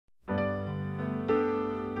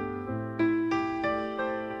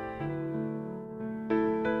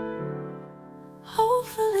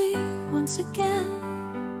once again.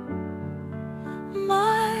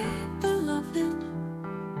 My beloved,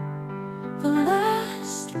 the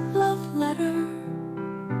last love letter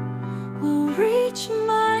will reach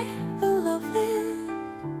my beloved.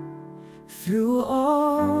 Through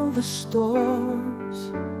all the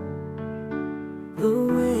storms, the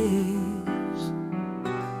waves,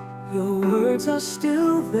 your words are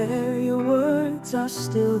still there, your words are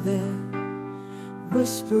still there,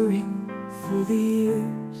 whispering through the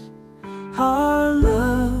years. Our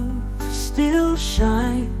love still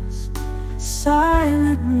shines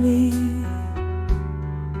silently.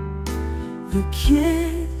 The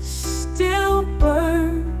kiss still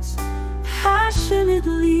burns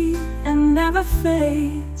passionately and never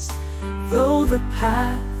fades. Though the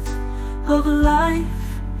path of life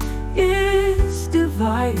is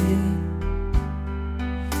divided,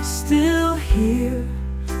 still here,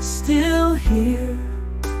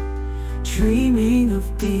 dreaming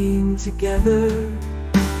of being together.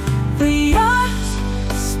 The yacht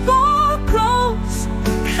sparkles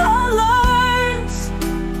colors,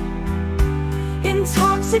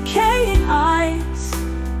 intoxicating eyes.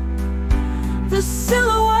 The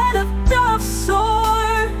silhouette of dove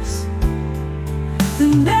soars. The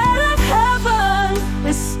net of heaven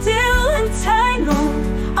is still entangled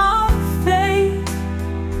our fate.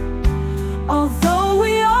 Although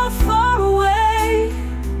we are far away,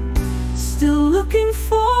 still looking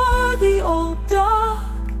for the old dock,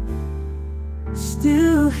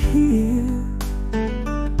 still here,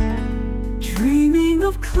 dreaming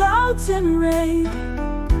of clouds and rain.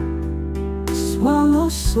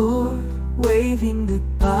 Swallows soar, waving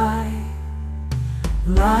goodbye.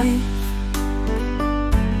 Life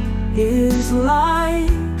is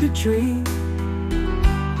like a dream.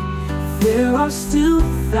 There are still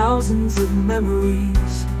thousands of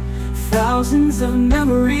memories, thousands of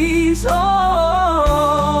memories. Oh,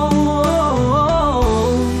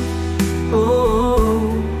 oh,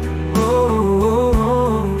 oh,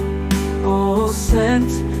 oh, oh, sent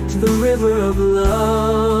to the river of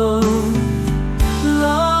love.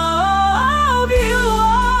 Love, you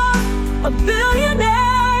are a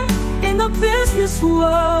billionaire in the business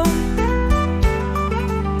world.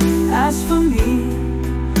 As for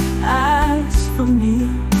me,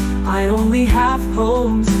 I only have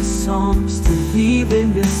poems and songs to leave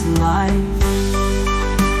in this life.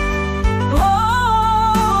 Oh,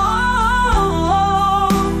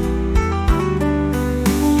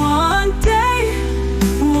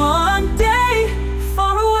 one day,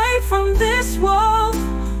 far away from this world,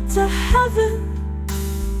 to heaven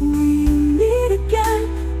we meet again,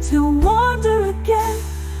 to wander again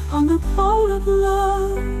on the boat of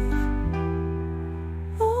love.